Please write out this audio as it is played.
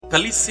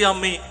कलीसिया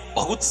में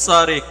बहुत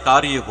सारे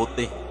कार्य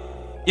होते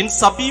हैं। इन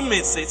सभी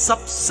में से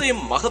सबसे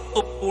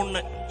महत्वपूर्ण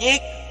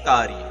एक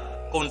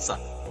कार्य कौन सा?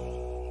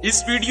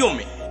 इस वीडियो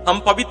में हम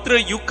पवित्र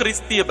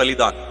यूकरिस्तीय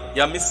बलिदान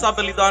या मिस्सा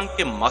बलिदान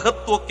के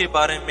महत्व के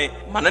बारे में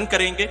मनन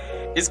करेंगे।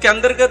 इसके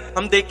अंतर्गत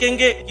हम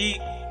देखेंगे कि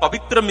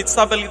पवित्र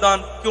मिस्सा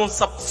बलिदान क्यों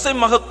सबसे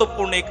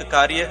महत्वपूर्ण एक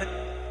कार्य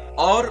है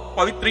और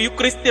पवित्र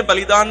यूकरिस्तीय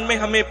बलिदान में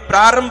हमें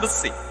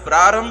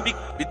प्रारंभिक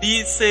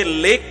विधि से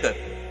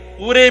लेकर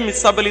पूरे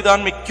मिस्सा बलिदान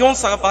में क्यों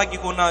सहभागी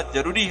होना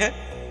जरूरी है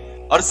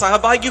और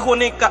सहभागी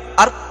होने का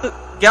अर्थ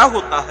क्या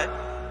होता है।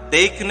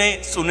 देखने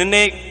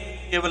सुनने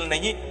केवल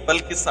नहीं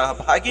बल्कि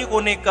सहभागी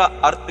होने का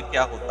अर्थ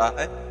क्या होता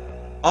है।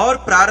 और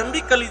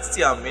प्रारंभिक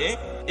कलीसिया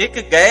में एक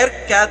गैर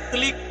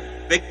कैथोलिक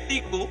व्यक्ति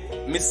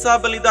को मिस्सा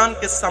बलिदान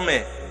के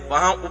समय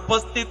वहां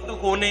उपस्थित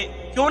होने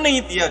क्यों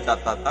नहीं दिया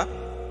जाता था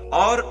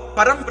और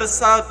परम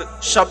प्रसाद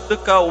शब्द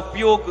का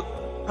उपयोग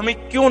हमें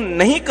क्यों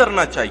नहीं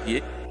करना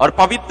चाहिए और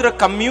पवित्र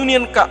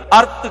कम्युनियन का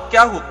अर्थ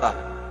क्या होता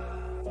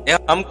है।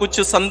 हम कुछ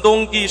संतों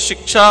की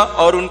शिक्षा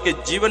और उनके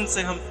जीवन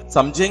से हम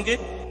समझेंगे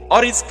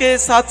और इसके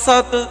साथ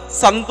साथ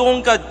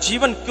संतों का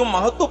जीवन क्यों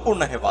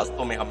महत्वपूर्ण है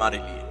वास्तव में हमारे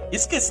लिए।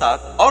 इसके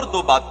साथ और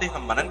दो बातें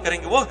हम मनन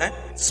करेंगे, वो है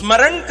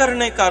स्मरण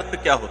करने का अर्थ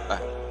क्या होता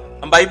है।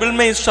 हम बाइबल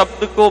में इस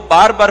शब्द को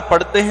बार बार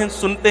पढ़ते हैं,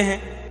 सुनते हैं,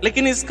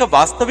 लेकिन इसका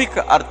वास्तविक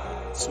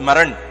अर्थ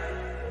स्मरण,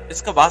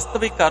 इसका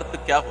वास्तविक अर्थ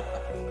क्या होता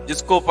है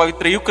जिसको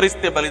पवित्र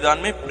यूकरिस्तीय बलिदान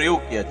में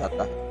प्रयोग किया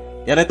जाता है।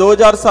 यानी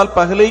 2000 साल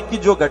पहले की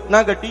जो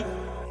घटना घटी,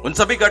 उन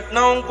सभी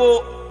घटनाओं को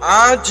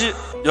आज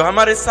जो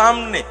हमारे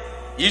सामने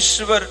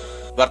ईश्वर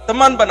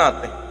वर्तमान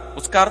बनाते हैं,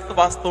 उसका अर्थ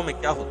वास्तव में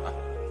क्या होता है।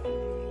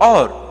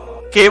 और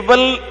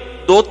केवल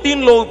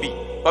 2-3 लोग भी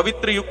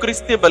पवित्र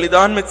यूकरिस्तीय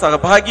बलिदान में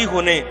सहभागी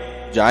होने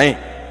जाएं,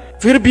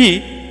 फिर भी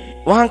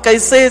वहां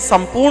कैसे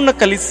संपूर्ण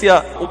कलीसिया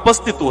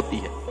उपस्थित होती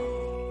है।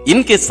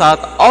 इनके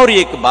साथ और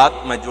एक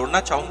बात मैं जोड़ना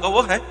चाहूंगा,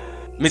 वो है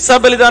मिस्सा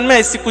बलिदान में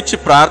ऐसी कुछ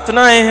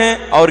प्रार्थनाएं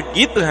हैं और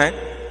गीत हैं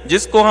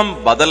जिसको हम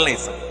बदल नहीं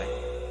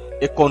सकते।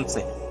 ये कौन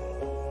से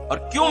और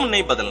क्यों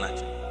नहीं बदलना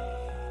चाहिए?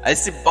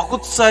 ऐसी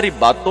बहुत सारी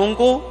बातों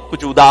को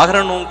कुछ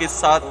उदाहरणों के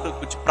साथ,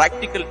 कुछ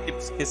प्रैक्टिकल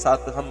टिप्स के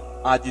साथ हम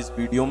आज इस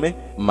वीडियो में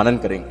मनन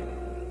करेंगे।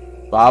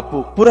 तो आप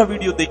पूरा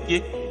वीडियो देखिए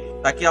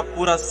ताकि आप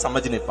पूरा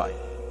समझने पाए।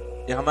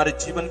 ये हमारे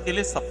जीवन के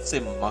लिए सबसे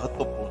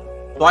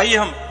महत्वपूर्ण। तो आइए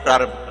हम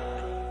प्रारंभ करते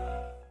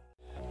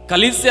हैं।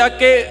 कलीसिया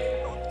के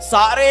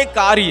सारे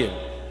कार्य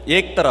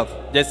एक तरफ,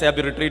 जैसे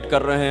अभी रिट्रीट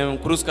कर रहे हैं,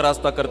 क्रूस का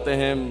रास्ता करते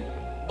हैं,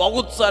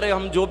 बहुत सारे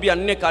हम जो भी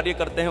अन्य कार्य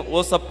करते हैं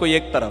वो सबको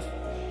एक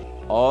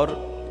तरफ और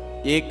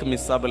एक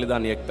मिस्सा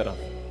बलिदान एक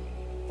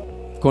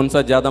तरफ। कौन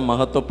सा ज्यादा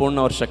महत्वपूर्ण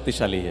और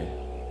शक्तिशाली है?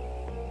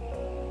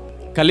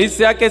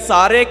 कलीसिया के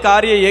सारे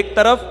कार्य एक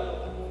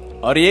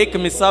तरफ और एक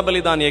मिस्सा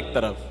बलिदान एक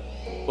तरफ।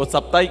 वो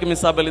साप्ताहिक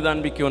मिस्सा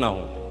बलिदान भी क्यों ना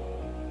हो,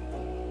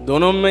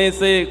 दोनों में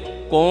से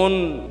कौन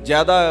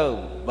ज्यादा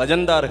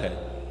वजनदार है?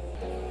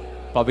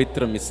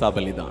 पवित्र मिस्सा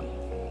बलिदान।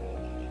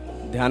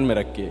 ध्यान में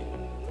रखिए,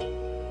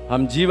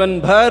 हम जीवन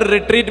भर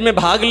रिट्रीट में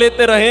भाग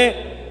लेते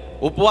रहें,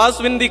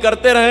 उपवास विनती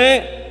करते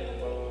रहें,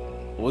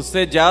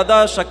 उससे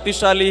ज्यादा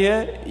शक्तिशाली है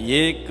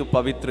एक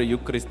पवित्र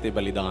यूकरिस्तीय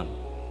बलिदान।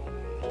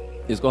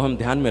 इसको हम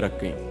ध्यान में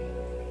रखें।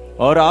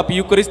 और आप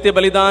यूकरिस्तीय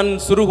बलिदान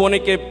शुरू होने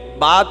के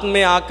बाद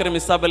में आकर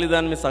मिस्सा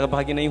बलिदान में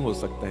सहभागी नहीं हो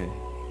सकते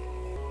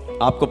हैं।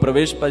 आपको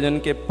प्रवेश भजन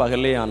के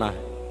पहले आना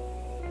है,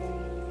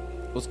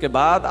 उसके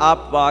बाद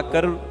आप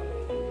आकर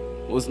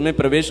उसमें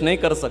प्रवेश नहीं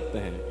कर सकते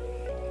हैं।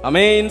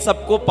 हमें इन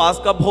सबको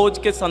पास्का भोज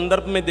के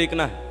संदर्भ में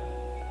देखना है।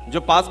 जो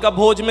पास्का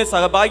भोज में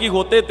सहभागी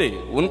होते थे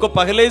उनको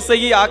पहले से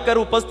ही आकर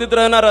उपस्थित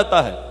रहना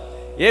रहता है।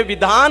 ये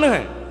विधान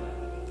है,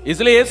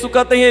 इसलिए यीशु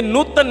कहते हैं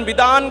नूतन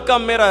विधान का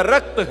मेरा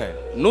रक्त है।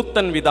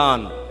 नूतन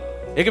विधान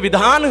एक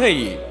विधान है।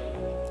 ये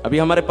अभी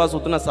हमारे पास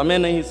उतना समय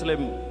नहीं, इसलिए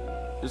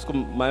इसको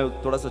मैं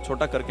थोड़ा सा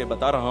छोटा करके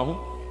बता रहा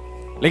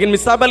हूं। लेकिन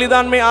मिस्सा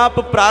बलिदान में आप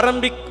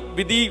प्रारंभिक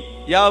विधि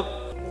या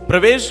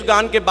प्रवेश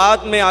गान के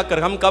बाद में आकर,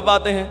 हम कब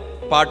आते हैं?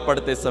 पाठ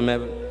पढ़ते समय,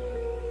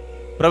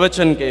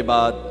 प्रवचन के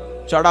बाद,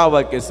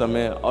 चढ़ावा के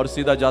समय, और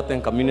सीधा जाते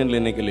हैं कम्युनियन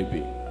लेने के लिए भी।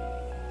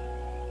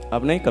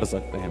 अब नहीं कर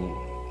सकते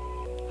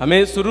हैं।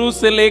 हमें शुरू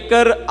से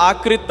लेकर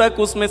आखिर तक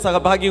उसमें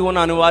सहभागी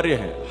होना अनिवार्य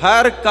है।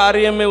 हर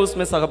कार्य में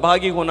उसमें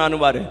सहभागी होना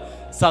अनिवार्य है।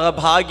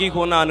 सहभागी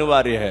होना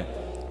अनिवार्य है।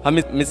 हम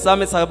मिस्सा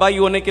में सहभागी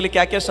होने के लिए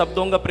क्या क्या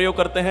शब्दों का प्रयोग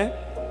करते हैं?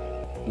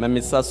 मैं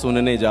मिस्सा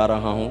सुनने जा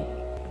रहा हूं,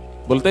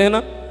 बोलते हैं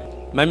ना।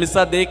 मैं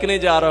मिस्सा देखने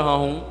जा रहा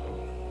हूं।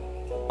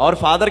 और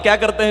फादर क्या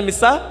करते हैं?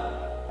 मिस्सा,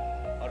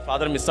 और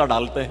फादर मिस्सा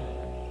डालते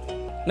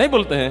हैं। नहीं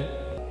बोलते हैं?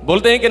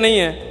 बोलते हैं कि नहीं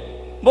है?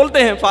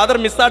 बोलते हैं। फादर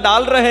मिस्सा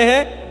डाल रहे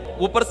हैं,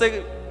 ऊपर से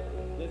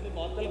जैसे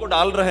बोतल को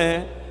डाल रहे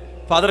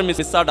हैं, फादर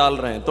मिस्सा डाल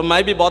रहे हैं, तो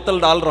मैं भी बोतल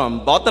डाल रहा हूं।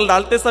 बोतल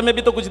डालते समय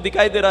भी तो कुछ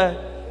दिखाई दे रहा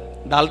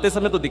है, डालते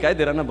समय तो दिखाई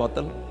दे रहा ना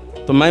बोतल,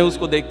 तो मैं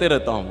उसको देखते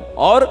रहता हूं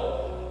और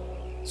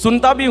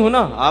सुनता भी हूं ना,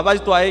 आवाज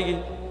तो आएगी।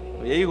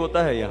 तो यही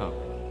होता है यहां।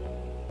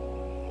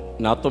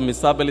 ना तो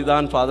मिस्सा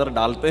बलिदान फादर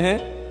डालते हैं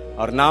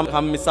और ना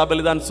हम मिस्सा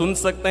बलिदान सुन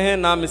सकते हैं,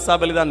 ना मिस्सा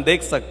बलिदान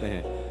देख सकते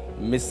हैं।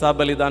 मिस्सा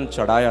बलिदान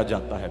चढ़ाया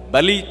जाता है,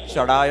 बलि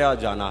चढ़ाया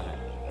जाना है,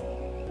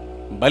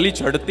 बलि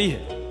चढ़ती है।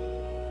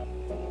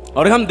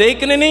 और हम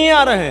देखने नहीं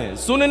आ रहे हैं,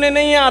 सुनने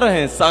नहीं आ रहे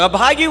हैं,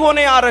 सहभागी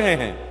होने आ रहे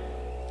हैं।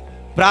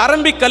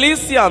 प्रारंभिक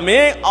कलीसिया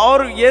में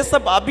और ये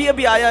सब अभी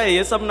अभी आया है,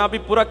 ये सब ना भी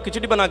पूरा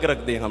खिचड़ी बना के रख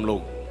दे हम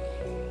लोग।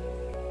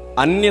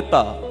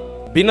 अन्यथा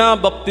बिना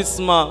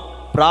बपतिस्मा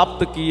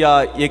प्राप्त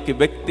किया एक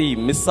व्यक्ति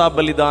मिस्सा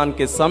बलिदान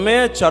के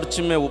समय चर्च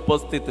में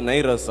उपस्थित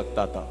नहीं रह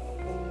सकता था।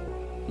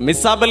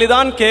 मिस्सा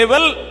बलिदान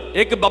केवल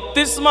एक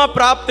बपतिस्मा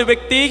प्राप्त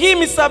व्यक्ति ही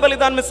मिस्सा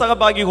बलिदान में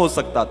सहभागी हो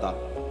सकता था।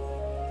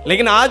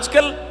 लेकिन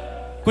आजकल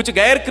कुछ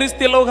गैर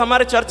क्रिस्तीय लोग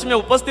हमारे चर्च में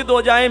उपस्थित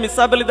हो जाएं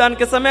मिस्सा बलिदान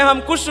के समय,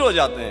 हम खुश हो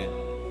जाते हैं।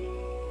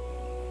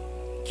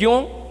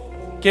 क्यों?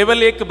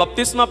 केवल एक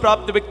बपतिस्मा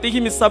प्राप्त व्यक्ति ही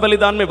मिस्सा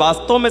बलिदान में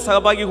वास्तव में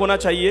सहभागी होना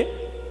चाहिए।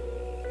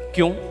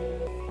 क्यों?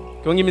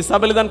 क्योंकि मिस्सा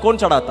बलिदान कौन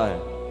चढ़ाता है?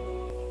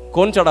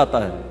 कौन चढ़ाता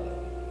है?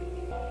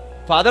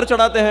 फादर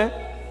चढ़ाते हैं?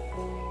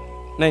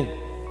 नहीं,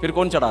 फिर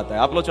कौन चढ़ाता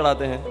है? आप लोग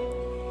चढ़ाते हैं?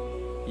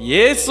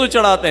 यीशु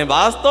चढ़ाते हैं।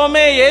 वास्तव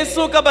में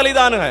यीशु का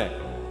बलिदान है,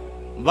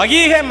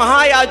 वही है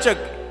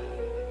महायाजक,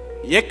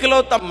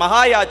 एकलौता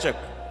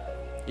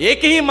महायाजक,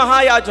 एक ही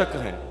महायाजक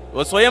है,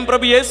 वो स्वयं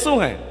प्रभु यीशु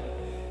हैं।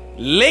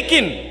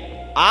 लेकिन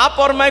आप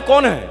और मैं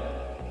कौन है?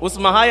 उस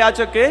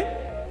महायाजक के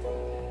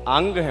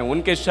अंग हैं,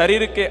 उनके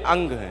शरीर के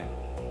अंग हैं।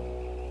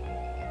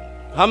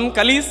 हम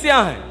कलीसिया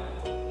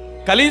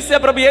हैं, कलीसिया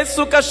प्रभु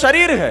यीशु का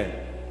शरीर है।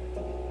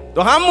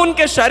 तो हम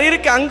उनके शरीर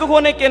के अंग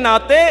होने के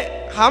नाते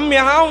हम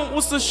यहां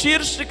उस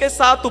शीर्ष के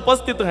साथ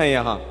उपस्थित हैं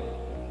यहां।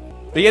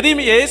 तो यदि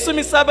यीशु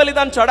मिस्सा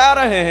बलिदान चढ़ा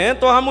रहे हैं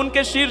तो हम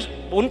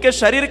उनके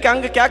शरीर के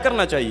अंग क्या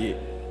करना चाहिए?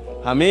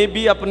 हमें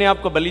भी अपने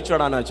आप को बलि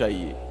चढ़ाना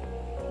चाहिए।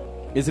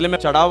 इसलिए मैं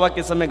चढ़ावा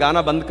के समय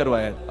गाना बंद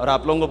करवाया और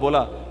आप लोगों को बोला।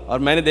 और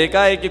मैंने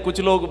देखा है कि कुछ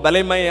लोग,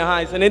 भले मैं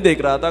यहाँ ऐसे नहीं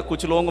देख रहा था,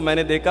 कुछ लोगों को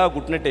मैंने देखा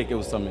घुटने टेके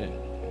उस समय।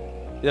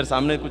 इधर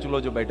सामने कुछ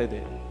लोग जो बैठे थे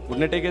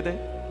घुटने टेके थे।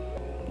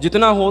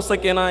 जितना हो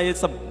सके ना ये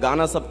सब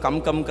गाना सब कम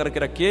कम करके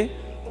रखिए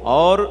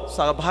और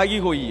सहभागी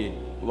होइए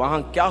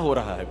वहां क्या हो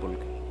रहा है बोल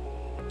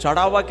के।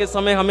 चढ़ावा के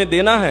समय हमें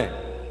देना है।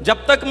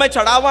 जब तक मैं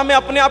चढ़ावा में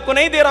अपने आप को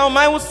नहीं दे रहा हूं,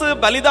 मैं उस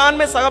बलिदान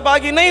में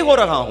सहभागी नहीं हो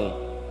रहा हूं।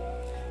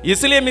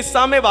 इसलिए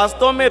मिस्सा में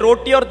वास्तव में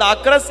रोटी और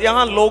दाखरस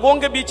यहां लोगों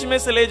के बीच में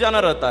से ले जाना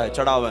रहता है।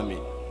 चढ़ावा में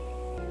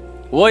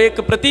वो एक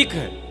प्रतीक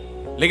है,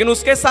 लेकिन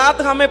उसके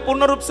साथ हमें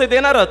पूर्ण रूप से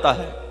देना रहता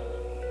है।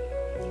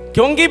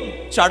 क्योंकि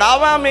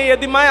चढ़ावा में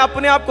यदि मैं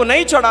अपने आप को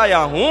नहीं चढ़ाया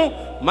हूं,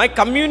 मैं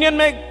कम्युनियन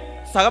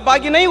में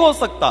सहभागी नहीं हो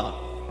सकता।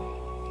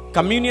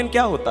 कम्युनियन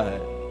क्या होता है?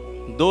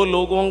 दो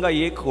लोगों का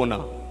एक होना।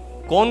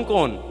 कौन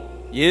कौन?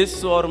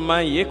 यीशु और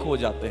मैं एक हो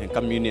जाते हैं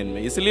कम्युनियन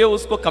में, इसलिए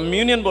उसको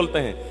कम्युनियन बोलते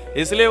हैं।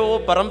 इसलिए वो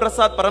परम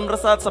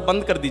प्रसाद सब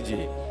बंद कर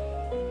दीजिए।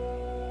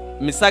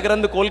 मिस्सा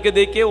ग्रंथ खोल के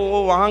देखिए,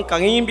 वो वहां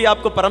कहीं भी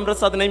आपको परम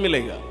प्रसाद नहीं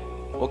मिलेगा।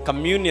 वो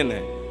कम्युनियन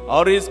है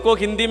और इसको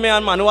हिंदी में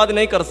हम अनुवाद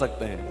नहीं कर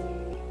सकते हैं।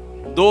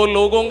 दो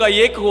लोगों का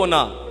एक होना,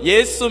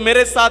 यीशु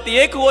मेरे साथ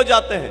एक हो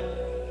जाते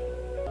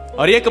हैं।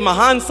 और एक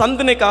महान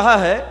संत ने कहा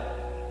है,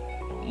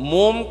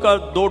 मोम का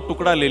 2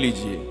 टुकड़ा ले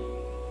लीजिए,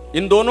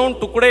 इन दोनों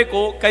टुकड़े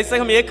को कैसे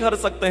हम एक कर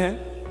सकते हैं?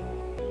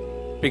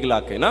 पिघला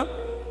के ना।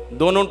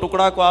 दोनों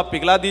टुकड़ा को आप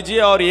पिघला दीजिए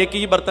और एक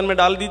ही बर्तन में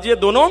डाल दीजिए,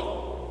 दोनों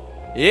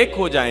एक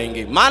हो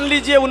जाएंगे। मान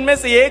लीजिए उनमें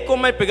से एक को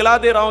मैं पिघला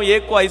दे रहा हूं,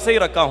 एक को ऐसे ही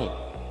रखा हूं,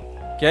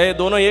 क्या ये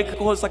दोनों एक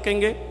हो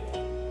सकेंगे?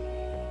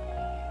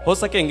 हो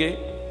सकेंगे?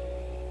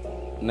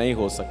 नहीं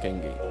हो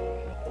सकेंगे।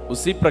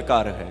 उसी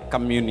प्रकार है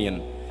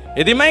कम्युनियन।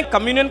 यदि मैं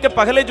कम्युनियन के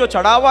पहले जो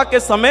चढ़ावा के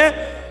समय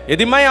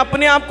यदि मैं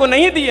अपने आप को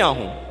नहीं दिया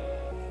हूं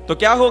तो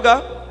क्या होगा?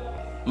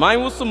 मैं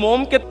उस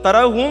मोम के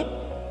तरह हूं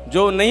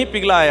जो नहीं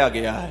पिघलाया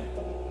गया है।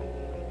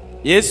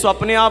 यीशु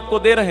अपने आप को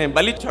दे रहे हैं,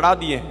 बलि चढ़ा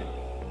दिए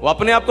हैं, वो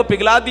अपने आप को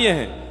पिघला दिए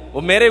हैं,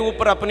 वो मेरे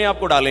ऊपर अपने आप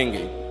को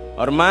डालेंगे।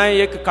 और मैं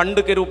एक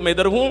कंड के रूप में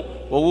इधर हूं,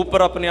 वो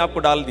ऊपर अपने आप को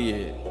डाल दिए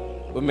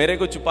हैं, वो मेरे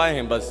को छुपाए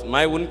हैं। बस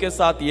मैं उनके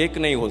साथ एक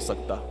नहीं हो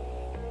सकता।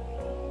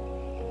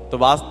 तो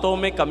वास्तव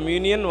में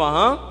कम्युनियन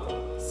वहां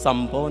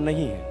संभव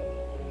नहीं है।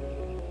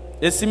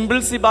 ये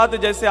सिंपल सी बात है,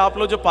 जैसे आप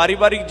लोग जो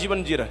पारिवारिक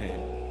जीवन जी रहे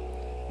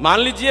हैं। मान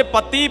लीजिए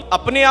पति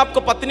अपने आप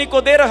को पत्नी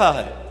को दे रहा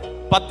है,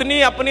 पत्नी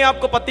अपने आप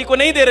को पति को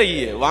नहीं दे रही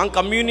है, वहां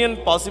कम्युनियन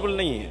पॉसिबल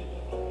नहीं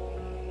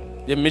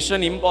है। ये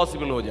मिशन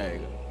इम्पॉसिबल हो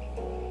जाएगा।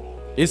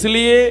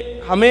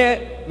 इसलिए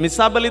हमें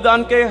मिस्सा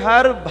बलिदान के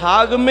हर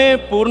भाग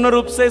में पूर्ण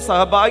रूप से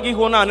सहभागी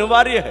होना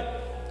अनिवार्य है।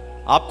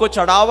 आपको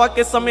चढ़ावा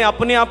के समय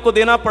अपने आप को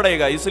देना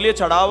पड़ेगा, इसलिए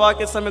चढ़ावा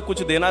के समय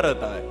कुछ देना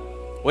रहता है,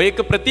 वो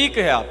एक प्रतीक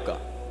है आपका।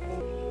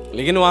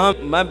 लेकिन वहां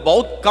मैं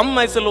बहुत कम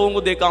ऐसे लोगों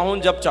को देखा हूं,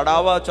 जब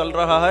चढ़ावा चल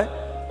रहा है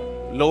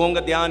लोगों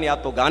का ध्यान या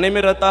तो गाने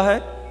में रहता है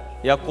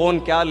या कौन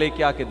क्या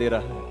लेके आके दे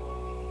रहा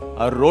है।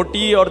 और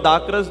रोटी और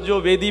दाखरस जो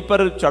वेदी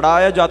पर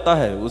चढ़ाया जाता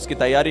है उसकी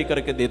तैयारी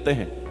करके देते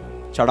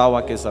हैं चढ़ावा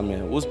के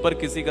समय, उस पर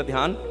किसी का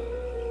ध्यान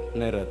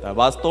नहीं रहता।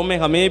 वास्तव में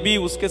हमें भी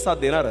उसके साथ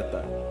देना रहता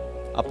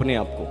है अपने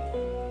आप को,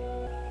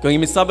 क्योंकि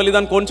मिस्सा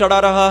बलिदान कौन चढ़ा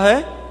रहा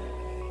है?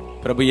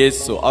 प्रभु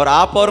यीशु। और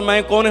आप और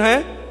मैं कौन हैं?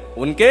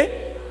 उनके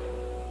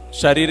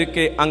शरीर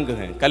के अंग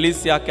हैं,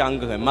 कलीसिया के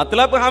अंग हैं।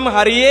 मतलब हम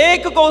हर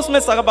एक को उसमें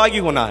सहभागी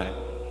होना है।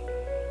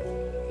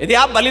 यदि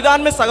आप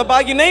बलिदान में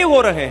सहभागी नहीं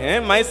हो रहे हैं,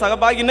 मैं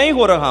सहभागी नहीं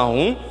हो रहा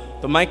हूं,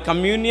 तो मैं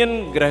कम्युनियन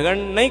ग्रहण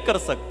नहीं कर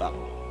सकता।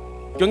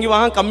 क्योंकि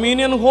वहां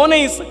कम्युनियन हो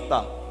नहीं सकता।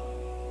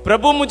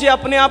 प्रभु मुझे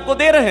अपने आप को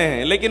दे रहे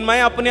हैं, लेकिन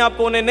मैं अपने आप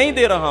को उन्हें नहीं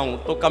दे रहा हूं,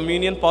 तो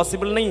कम्युनियन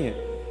पॉसिबल नहीं है।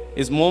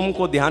 इस मोम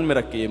को ध्यान में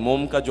रखिए,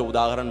 मोम का जो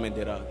उदाहरण मैं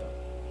दे रहा था,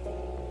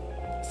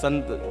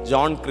 संत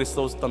जॉन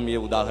क्रिसोस्टम ये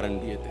उदाहरण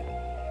दिए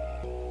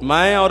थे।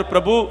 मैं और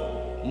प्रभु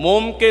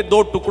मोम के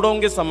दो टुकड़ों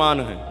के समान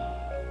हैं।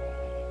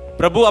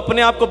 प्रभु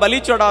अपने आप को बलि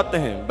चढ़ाते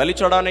हैं। बलि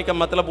चढ़ाने का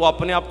मतलब वो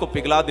अपने आप को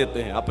पिघला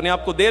देते हैं, अपने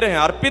आप को दे रहे हैं,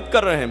 अर्पित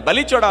कर रहे हैं,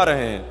 बलि चढ़ा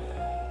रहे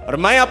हैं। और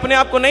मैं अपने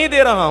आप को नहीं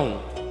दे रहा हूं,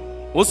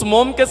 उस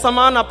मोम के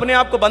समान अपने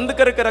आप को बंद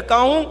करके रखा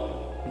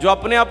हूं जो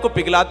अपने आप को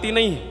पिघलाती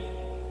नहीं है।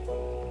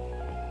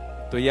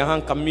 तो यहां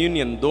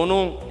कम्युनियन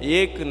दोनों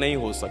एक नहीं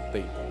हो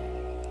सकते।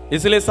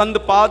 इसलिए संत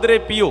पादरे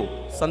पियो,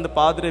 संत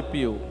पादरे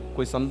पियो,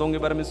 कोई संतों के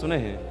बारे में सुने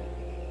हैं?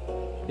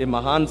 ये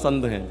महान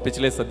संत हैं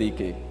पिछले सदी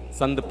के,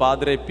 संत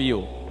पादरे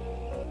पियो।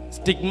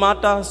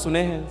 स्टिग्माटा सुने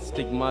हैं?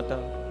 स्टिग्माटा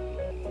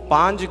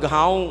 5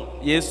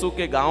 घाव यीशु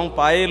के घाव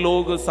पाए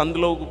लोग, संत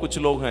लोग कुछ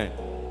लोग हैं।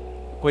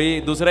 कोई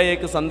दूसरा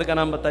एक संत का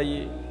नाम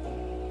बताइए।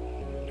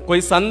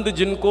 कोई संत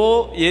जिनको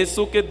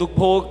यीशु के दुख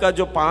भोग का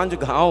जो 5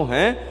 घाव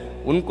हैं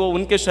उनको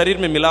उनके शरीर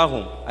में मिला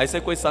हो, ऐसे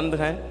कोई संत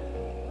हैं?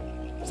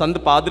 संत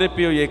पादरे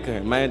पियो एक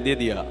है, मैं दे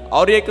दिया।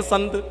 और एक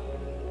संत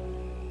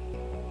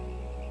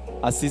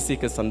असीसी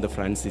के संत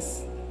फ्रांसिस।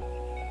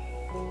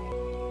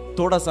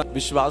 थोड़ा सा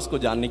विश्वास को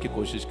जानने की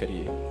कोशिश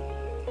करिए,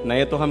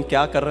 नहीं तो हम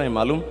क्या कर रहे हैं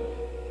मालूम?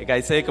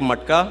 एक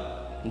मटका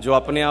जो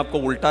अपने आप को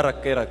उल्टा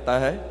रख के रखता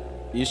है,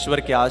 ईश्वर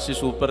की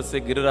आशीष ऊपर से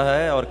गिर रहा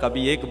है और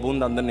कभी एक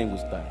बूंद अंदर नहीं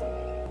घुसता है।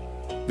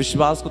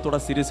 विश्वास को थोड़ा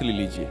सीरियसली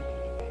लीजिए।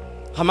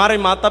 हमारे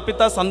माता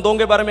पिता संतों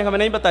के बारे में हमें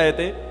नहीं बताए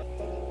थे।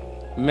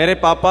 मेरे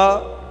पापा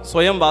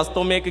स्वयं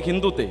वास्तव में एक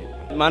हिंदू थे,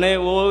 माने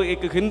वो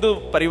एक हिंदू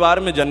परिवार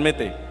में जन्मे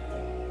थे।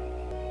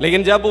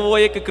 लेकिन जब वो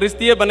एक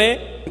क्रिस्तीय बने,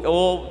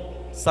 वो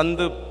संत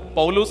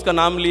पौलुस का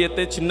नाम लिए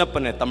थे,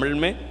 चिन्नप्पन है तमिल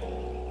में,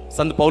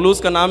 संत पौलुस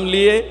का नाम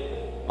लिए।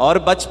 और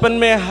बचपन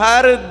में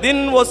हर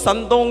दिन वो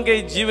संतों के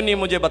जीवनी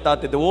मुझे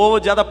बताते थे। वो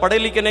ज्यादा पढ़े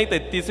लिखे नहीं थे,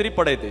 तीसरी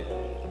पढ़े थे,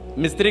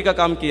 मिस्त्री का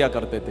काम किया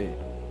करते थे।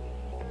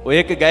 वो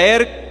एक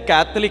गैर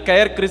कैथोलिक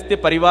गैर क्रिस्तीय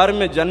परिवार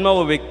में जन्मा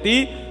वो व्यक्ति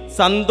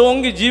संतों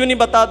की जीवनी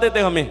बताते थे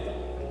हमें,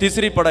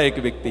 तीसरी पढ़ा एक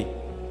व्यक्ति।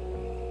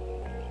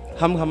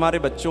 हम हमारे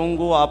बच्चों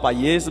को आप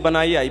आईएएस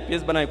बनाइए,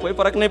 आईपीएस बनाइए, कोई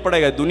फर्क नहीं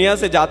पड़ेगा। दुनिया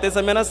से जाते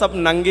समय ना सब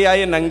नंगे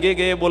आए नंगे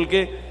गए बोल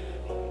के,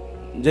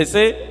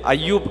 जैसे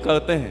अय्यूब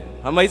कहते हैं,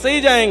 हम ऐसे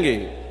ही जाएंगे।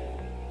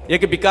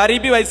 एक भिखारी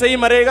भी वैसे ही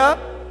मरेगा।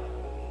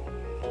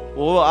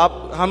 वो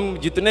आप हम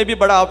जितने भी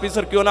बड़ा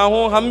ऑफिसर क्यों ना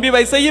हो, हम भी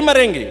वैसे ही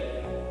मरेंगे,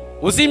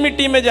 उसी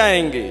मिट्टी में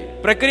जाएंगे,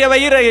 प्रक्रिया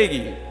वही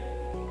रहेगी।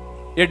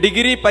 ये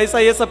डिग्री पैसा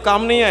ये सब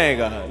काम नहीं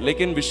आएगा,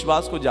 लेकिन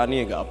विश्वास को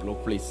जानिएगा आप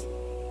लोग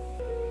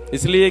प्लीज।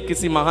 इसलिए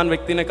किसी महान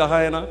व्यक्ति ने कहा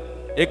है ना,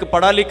 एक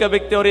पढ़ा लिखा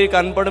व्यक्ति और एक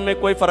अनपढ़ में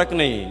कोई फर्क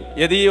नहीं,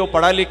 यदि वो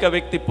पढ़ा लिखा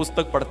व्यक्ति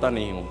पुस्तक पढ़ता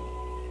नहीं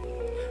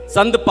हो।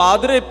 संत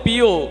पादरे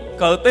पियो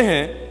कहते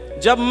हैं,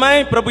 जब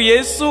मैं प्रभु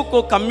यीशु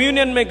को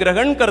कम्युनियन में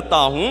ग्रहण करता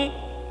हूं,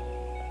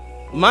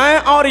 मैं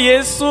और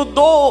यीशु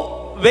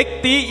दो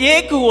व्यक्ति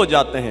एक हो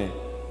जाते हैं।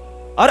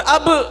 और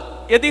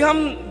अब यदि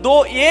हम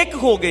दो एक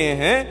हो गए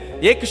हैं,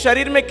 एक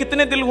शरीर में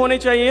कितने दिल होने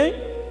चाहिए?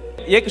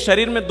 एक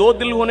शरीर में 2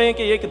 दिल होने हैं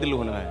कि एक दिल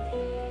होना है?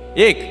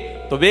 एक।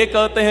 तो वे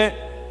कहते हैं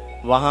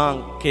वहां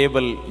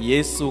केवल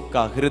यीशु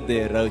का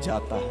हृदय रह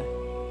जाता है।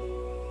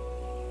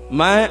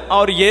 मैं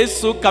और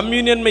यीशु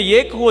कम्युनियन में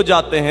एक हो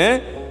जाते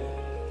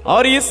हैं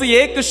और इस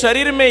एक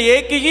शरीर में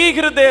एक ही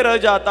हृदय रह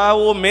जाता है।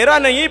 वो मेरा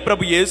नहीं,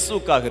 प्रभु यीशु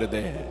का हृदय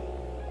है।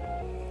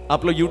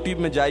 आप लोग यूट्यूब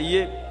में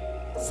जाइए,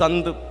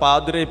 संत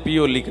पादरे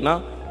पियो लिखना।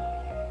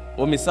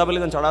 वो मिस्सा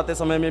बलिदान चढ़ाते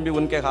समय में भी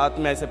उनके हाथ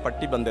में ऐसे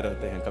पट्टी बंधे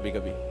रहते हैं। कभी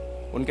कभी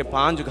उनके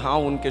 5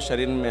 घाव उनके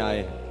शरीर में आए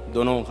हैं,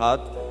 दोनों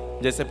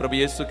हाथ। जैसे प्रभु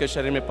यीशु के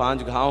शरीर में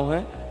 5 घाव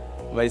हैं,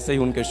 वैसे ही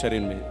उनके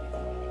शरीर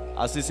में,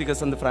 असीसी के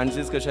संत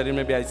फ्रांसिस के शरीर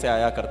में भी ऐसे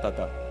आया करता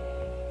था।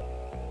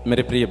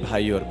 मेरे प्रिय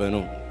भाई और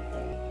बहनों,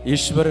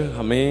 ईश्वर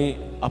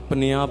हमें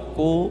अपने आप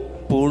को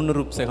पूर्ण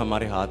रूप से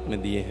हमारे हाथ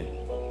में दिए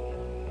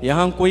हैं।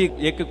 यहां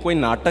कोई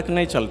नाटक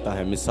नहीं चलता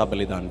है। मिस्सा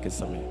बलिदान के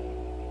समय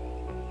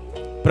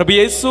प्रभु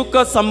यीशु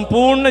का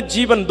संपूर्ण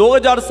जीवन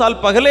 2000 साल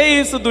पहले ही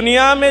इस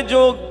दुनिया में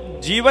जो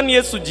जीवन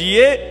यीशु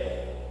जिए,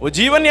 वो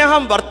जीवन यहां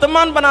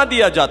वर्तमान बना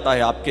दिया जाता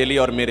है। आपके लिए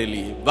और मेरे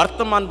लिए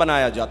वर्तमान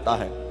बनाया जाता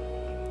है।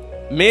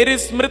 मेरी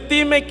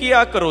स्मृति में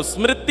किया करो।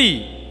 स्मृति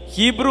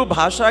हिब्रू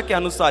भाषा के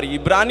अनुसार,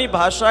 इब्रानी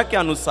भाषा के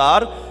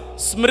अनुसार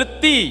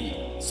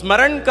स्मृति,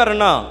 स्मरण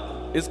करना,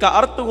 इसका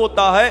अर्थ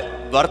होता है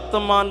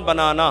वर्तमान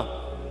बनाना।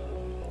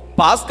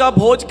 पास्का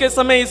भोज के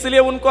समय इसलिए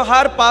उनको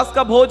हर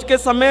पास्का भोज के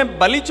समय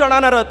बलि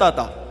चढ़ाना रहता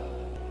था।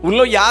 उन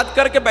लोग याद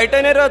करके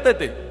बैठे नहीं रहते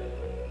थे।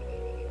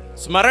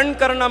 स्मरण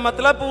करना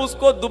मतलब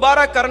उसको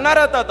दोबारा करना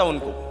रहता था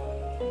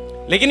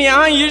उनको। लेकिन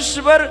यहां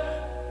ईश्वर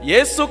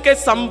यीशु के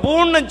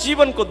संपूर्ण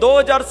जीवन को,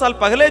 2000 साल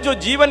पहले जो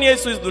जीवन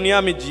यीशु इस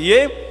दुनिया में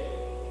जिए,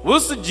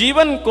 उस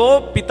जीवन को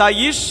पिता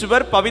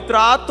ईश्वर पवित्र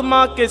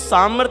आत्मा के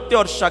सामर्थ्य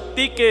और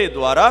शक्ति के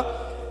द्वारा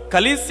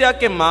कलीसिया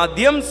के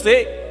माध्यम से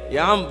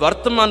यहां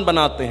वर्तमान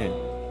बनाते हैं।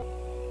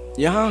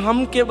 यहां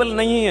हम केवल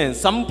नहीं हैं,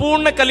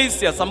 संपूर्ण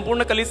कलीसिया।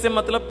 संपूर्ण कलीसिया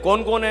मतलब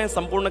कौन कौन है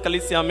संपूर्ण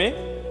कलीसिया में?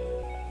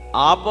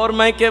 आप और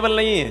मैं केवल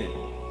नहीं है,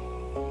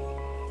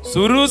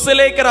 शुरू से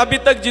लेकर अभी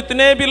तक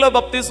जितने भी लोग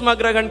बपतिस्मा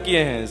ग्रहण किए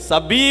हैं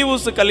सभी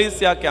उस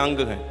कलीसिया के अंग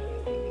हैं,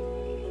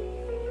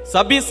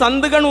 सभी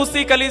संतगण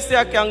उसी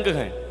कलीसिया के अंग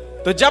हैं।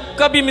 तो जब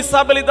कभी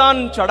मिस्सा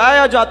बलिदान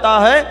चढ़ाया जाता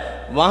है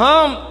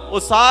वहां वो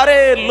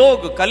सारे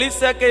लोग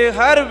कलीसिया के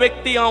हर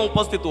व्यक्ति यहां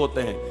उपस्थित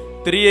होते हैं,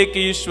 त्रिएक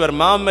ईश्वर,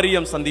 मां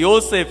मरियम, संत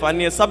योसेफ,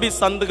 अन्य सभी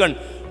संतगण।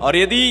 और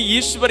यदि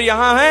ईश्वर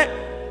यहां है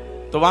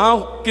तो वहां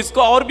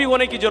किसको और भी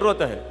होने की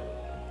जरूरत है?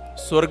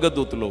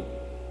 स्वर्गदूत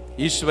लोग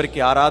ईश्वर की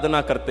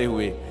आराधना करते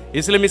हुए।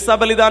 इसलिए मिस्सा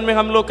बलिदान में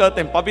हम लोग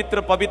कहते हैं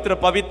पवित्र पवित्र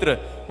पवित्र।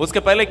 उसके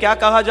पहले क्या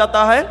कहा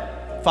जाता है?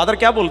 फादर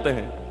क्या बोलते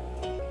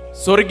हैं?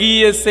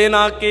 स्वर्गीय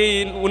सेना के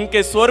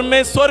उनके स्वर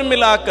में स्वर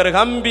मिलाकर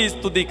हम भी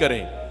स्तुति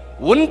करें।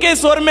 उनके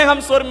स्वर में हम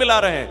स्वर मिला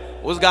रहे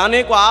हैं। उस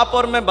गाने को आप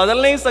और मैं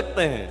बदल नहीं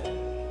सकते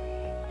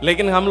हैं,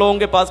 लेकिन हम लोगों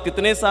के पास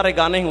कितने सारे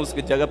गाने हैं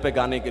उसकी जगह पे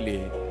गाने के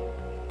लिए,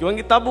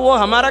 क्योंकि तब वो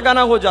हमारा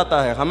गाना हो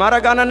जाता है, हमारा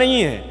गाना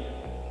नहीं है।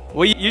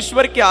 वो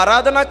ईश्वर की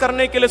आराधना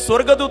करने के लिए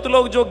स्वर्गदूत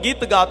लोग जो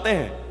गीत गाते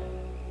हैं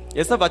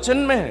ये सब वचन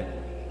में है।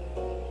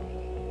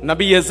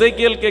 नबी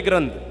यज़ेकिएल के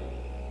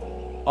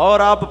ग्रंथ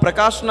और आप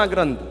प्रकाशना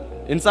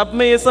ग्रंथ, इन सब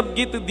में ये सब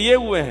गीत दिए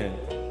हुए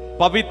हैं।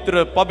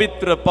 पवित्र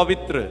पवित्र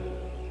पवित्र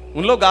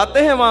उन लोग गाते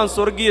हैं वहां,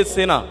 स्वर्गीय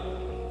सेना।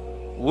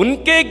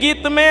 उनके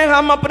गीत में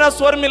हम अपना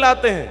स्वर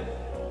मिलाते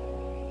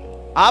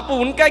हैं। आप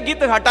उनका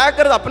गीत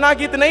हटाकर अपना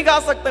गीत नहीं गा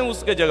सकते हैं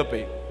उसके जगह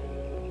पे,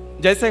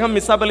 जैसे हम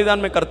मिस्सा बलिदान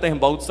में करते हैं।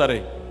 बहुत सारे,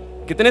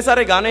 कितने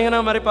सारे गाने हैं ना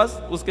हमारे पास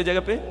उसके जगह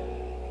पे,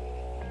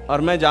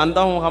 और मैं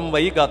जानता हूं हम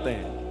वही गाते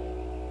हैं।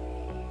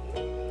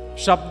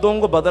 शब्दों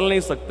को बदल नहीं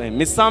सकते हैं।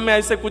 मिस्सा में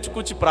ऐसे कुछ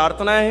कुछ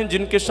प्रार्थनाएं हैं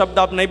जिनके शब्द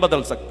आप नहीं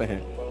बदल सकते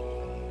हैं।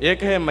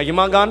 एक है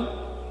महिमा गान।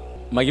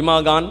 महिमा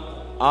गान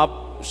आप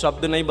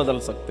शब्द नहीं बदल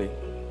सकते,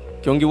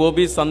 क्योंकि वो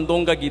भी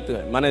संतों का गीत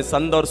है, माने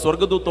संत और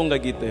स्वर्गदूतों का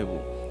गीत है,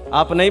 वो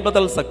आप नहीं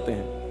बदल सकते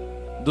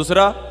हैं।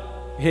 दूसरा,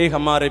 हे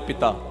हमारे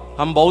पिता।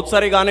 हम बहुत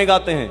सारे गाने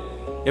गाते हैं,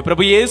 ये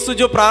प्रभु यीशु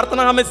जो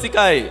प्रार्थना हमें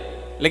सिखाए,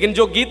 लेकिन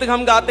जो गीत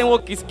हम गाते हैं वो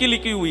किसकी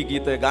लिखी हुई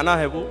गीत है, गाना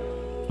है वो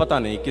पता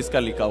नहीं किसका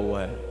लिखा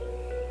हुआ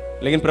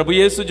है। लेकिन प्रभु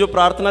यीशु जो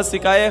प्रार्थना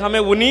सिखाए हमें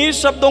उन्हीं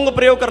शब्दों को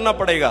प्रयोग करना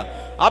पड़ेगा।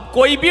 आप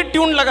कोई भी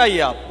ट्यून लगाइए,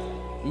 आप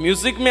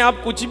म्यूजिक में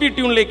आप कुछ भी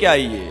ट्यून लेके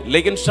आइए,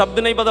 लेकिन शब्द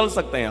नहीं बदल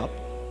सकते हैं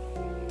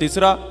आप।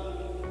 तीसरा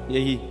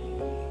यही।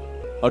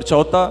 और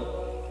चौथा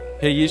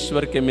है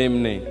ईश्वर के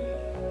मेमने,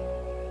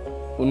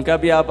 उनका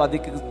भी आप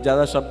अधिक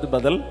ज्यादा शब्द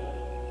बदल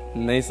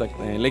नहीं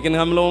सकते हैं। लेकिन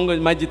हम लोगों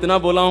को मैं जितना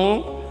बोला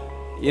हूं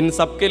इन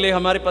सब के लिए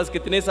हमारे पास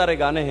कितने सारे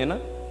गाने हैं ना,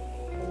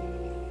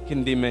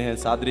 हिंदी में है,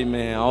 सादरी में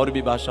है, और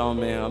भी भाषाओं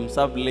में है। हम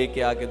सब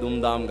लेके आके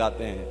धूमधाम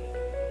गाते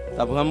हैं।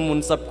 तब हम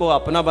उन सबको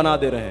अपना बना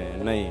दे रहे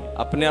हैं। नहीं,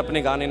 अपने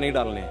अपने गाने नहीं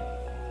डालने।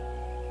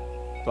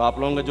 तो आप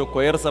लोगों का जो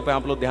कोयर सब है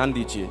आप लोग ध्यान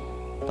दीजिए।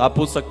 तो आप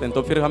पूछ सकते हैं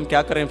तो फिर हम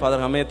क्या करें फादर,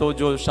 हमें तो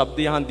जो शब्द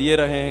यहाँ दिए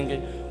रहे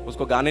हैं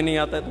उसको गाने नहीं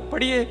आता है। तो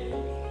पढ़िए,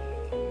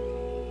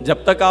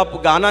 जब तक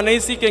आप गाना नहीं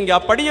सीखेंगे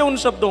आप पढ़िए उन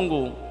शब्दों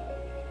को।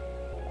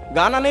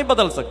 गाना नहीं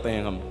बदल सकते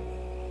हैं हम,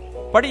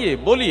 पढ़िए,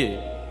 बोलिए,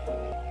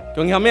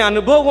 क्योंकि हमें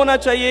अनुभव होना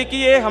चाहिए कि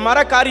ये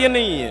हमारा कार्य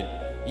नहीं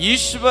है,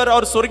 ईश्वर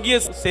और स्वर्गीय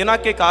सेना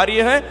के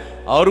कार्य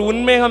हैं और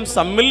उनमें हम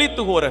सम्मिलित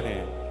हो रहे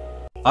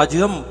हैं। आज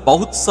हम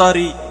बहुत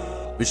सारी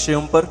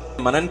विषयों पर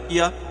मनन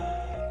किया।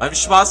 मैं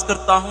विश्वास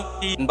करता हूं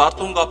कि इन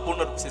बातों का पूर्ण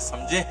रूप से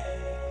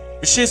समझें।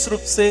 विशेष रूप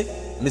से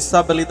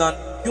मिस्सा बलिदान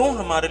क्यों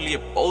हमारे लिए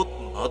बहुत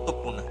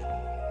महत्वपूर्ण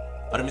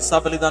है, और मिस्सा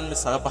बलिदान में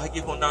सहभागी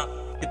होना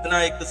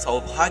कितना एक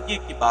सौभाग्य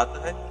की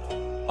बात है,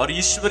 और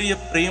ईश्वरीय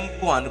प्रेम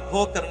को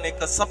अनुभव करने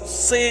का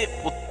सबसे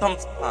उत्तम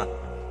स्थान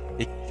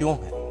ये क्यों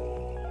है।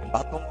 इन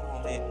बातों को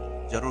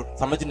हमें जरूर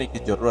समझने की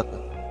जरूरत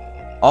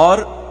है।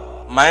 और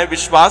मैं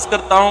विश्वास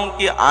करता हूं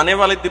कि आने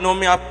वाले दिनों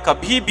में आप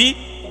कभी भी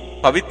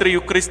पवित्र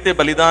यूकरिस्ती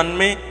बलिदान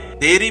में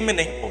देरी में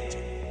नहीं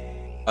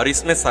पहुंचे और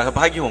इसमें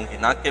सहभागी होंगे।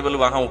 ना केवल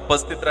वहां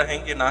उपस्थित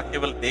रहेंगे, ना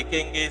केवल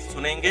देखेंगे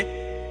सुनेंगे,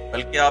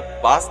 बल्कि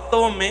आप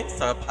वास्तव में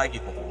सहभागी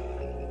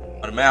होंगे।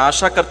 और मैं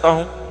आशा करता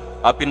हूं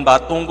आप इन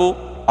बातों को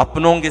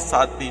अपनों के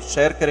साथ भी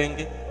शेयर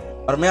करेंगे।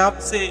 और मैं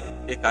आपसे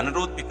एक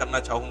अनुरोध भी करना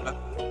चाहूंगा,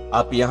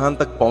 आप यहां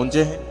तक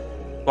पहुंचे हैं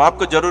तो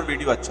आपको जरूर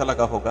वीडियो अच्छा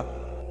लगा होगा।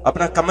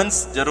 अपना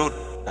कमेंट्स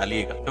जरूर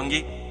डालिएगा, क्योंकि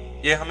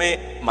ये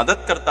हमें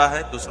मदद करता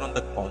है दूसरों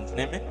तक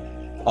पहुंचने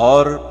में।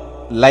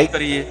 और लाइक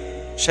करिए,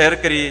 शेयर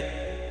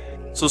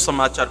करिए।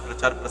 सुसमाचार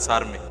प्रचार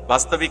प्रसार में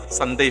वास्तविक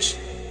संदेश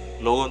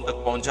लोगों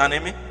तक पहुंचाने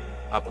में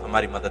आप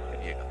हमारी मदद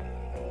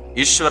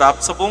करिएगा। ईश्वर आप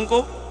सबों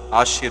को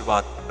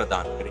आशीर्वाद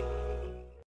प्रदान करें।